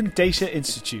the Open Data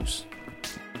Institute.